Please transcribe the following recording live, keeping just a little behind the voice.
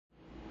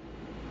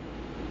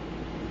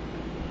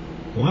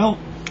Well,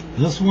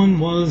 this one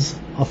was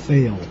a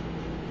fail.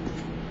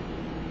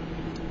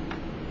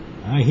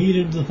 I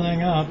heated the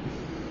thing up.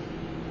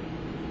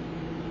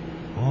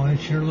 Oh, it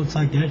sure looks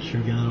like that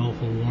sure got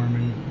awful warm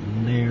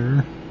in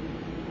there.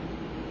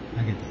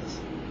 Look at this.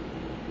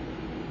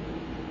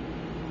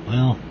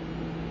 Well,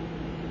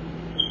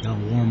 got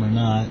warm or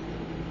not.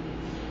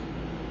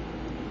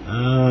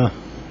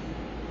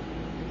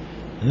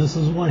 This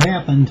is what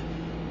happened.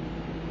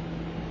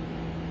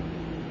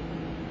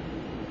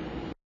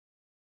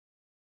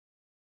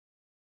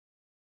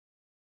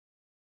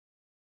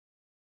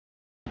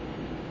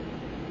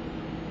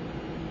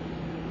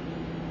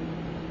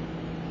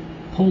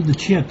 Pulled the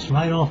chips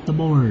right off the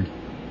board.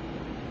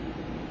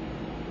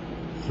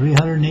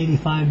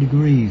 385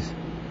 degrees.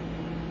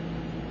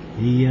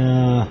 They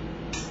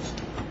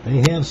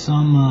have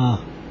some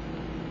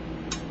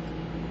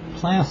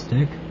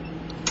plastic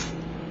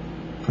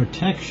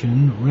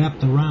protection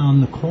wrapped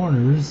around the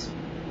corners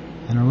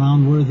and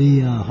around where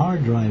the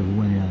hard drive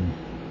went in.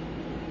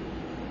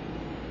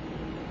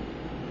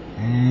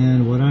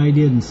 And what I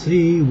didn't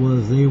see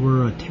was they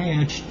were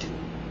attached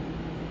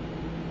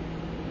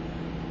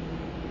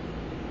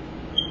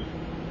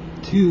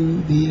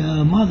to the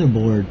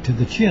motherboard, to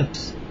the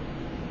chips.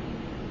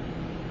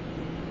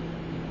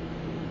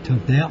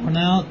 Took that one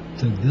out,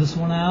 took this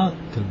one out,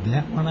 took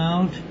that one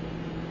out.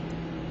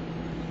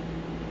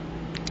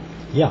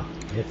 Yeah,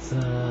 it's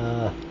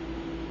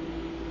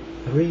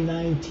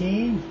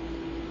 3:19.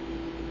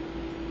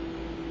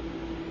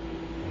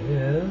 It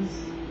is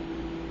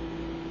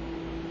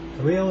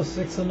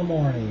 3:06 in the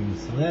morning,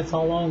 so that's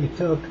how long it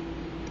took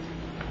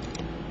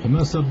to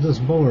mess up this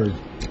board.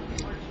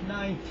 March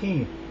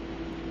 19th.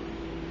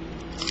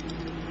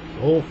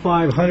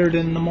 0500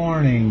 in the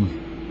morning.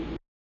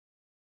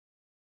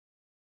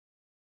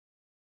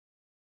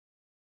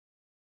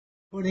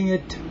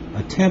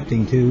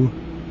 Attempting to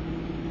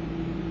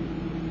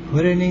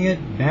putting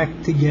it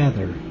back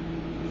together.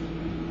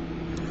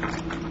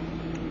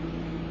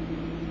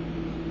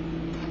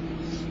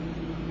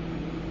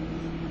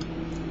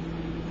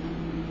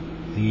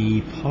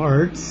 The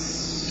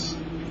parts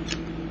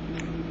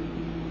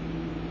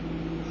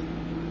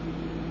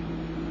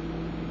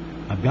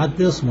I've got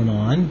this one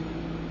on.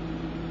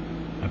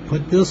 I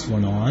put this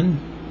one on.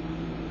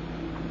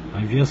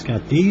 I've just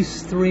got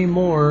these three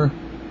more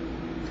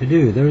to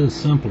do. They're the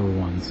simpler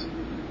ones.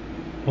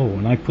 Oh,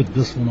 and I put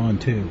this one on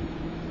too.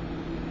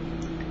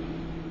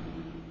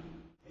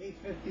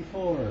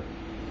 8:54.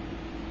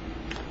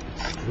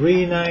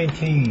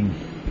 3:19.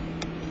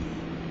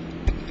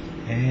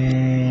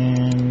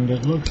 And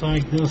it looks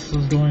like this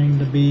is going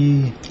to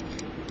be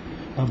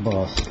a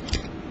bust.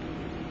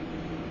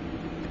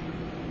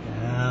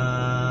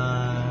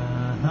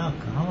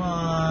 Come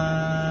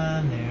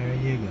on. There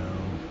you go.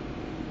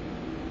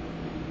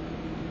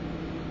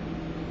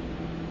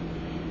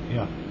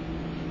 Yeah.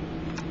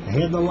 I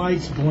had the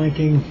lights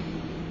blinking.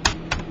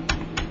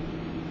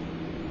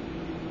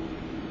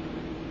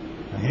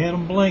 I had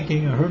them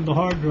blinking. I heard the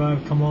hard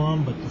drive come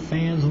on, but the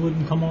fans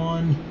wouldn't come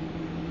on.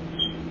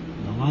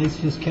 The lights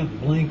just kept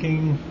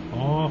blinking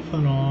off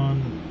and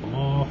on,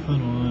 off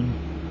and on.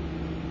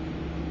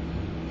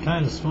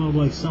 Kind of smelled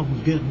like something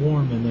was getting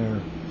warm in there.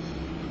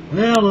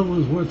 Well, it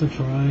was worth a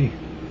try.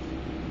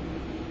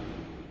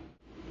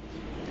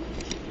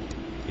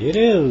 It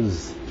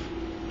is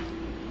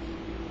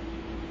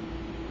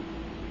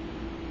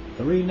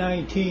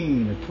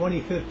 3:19 of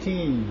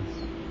 2015,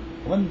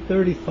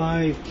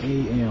 1:35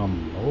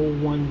 a.m.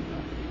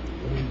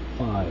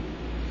 01:05.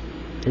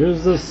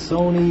 Here's the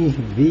Sony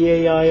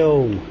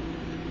Vaio.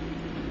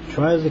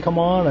 Tries to come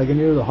on. I can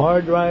hear the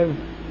hard drive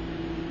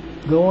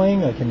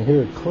going. I can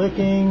hear it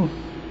clicking,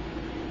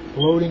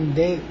 loading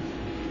data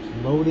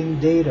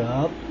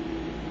up.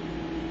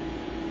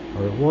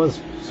 Or it was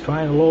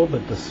trying to load,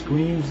 but the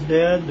screen's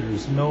dead.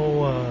 There's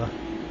no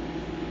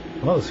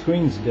well, the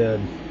screen's dead.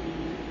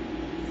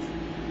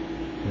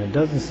 And it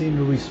doesn't seem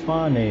to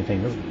respond to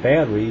anything. This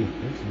battery,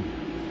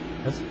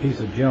 that's a piece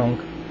of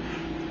junk.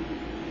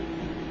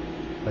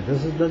 But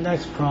this is the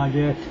next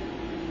project.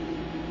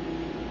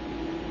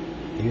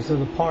 These are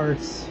the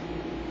parts.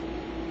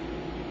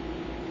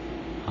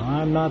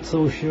 I'm not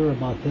so sure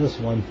about this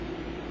one.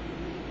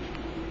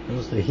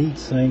 There's the heat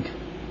sink.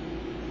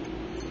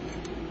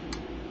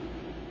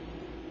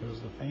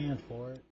 There's the fan for it.